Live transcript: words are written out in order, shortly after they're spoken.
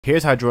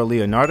Here's how to draw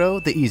Leonardo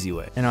the easy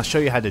way, and I'll show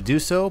you how to do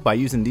so by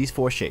using these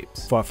 4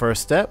 shapes. For our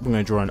first step, we're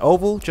going to draw an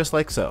oval just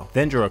like so.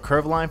 Then draw a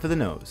curved line for the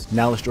nose.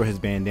 Now let's draw his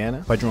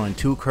bandana by drawing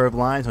 2 curved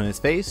lines on his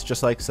face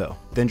just like so.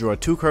 Then draw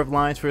 2 curved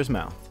lines for his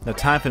mouth. Now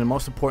time for the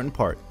most important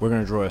part. We're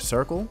going to draw a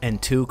circle and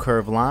 2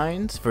 curved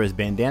lines for his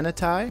bandana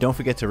tie. Don't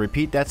forget to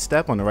repeat that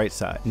step on the right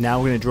side. Now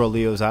we're going to draw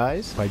Leo's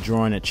eyes by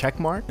drawing a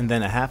check mark and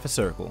then a half a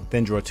circle.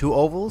 Then draw 2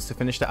 ovals to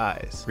finish the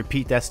eyes.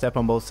 Repeat that step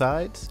on both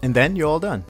sides and then you're all done.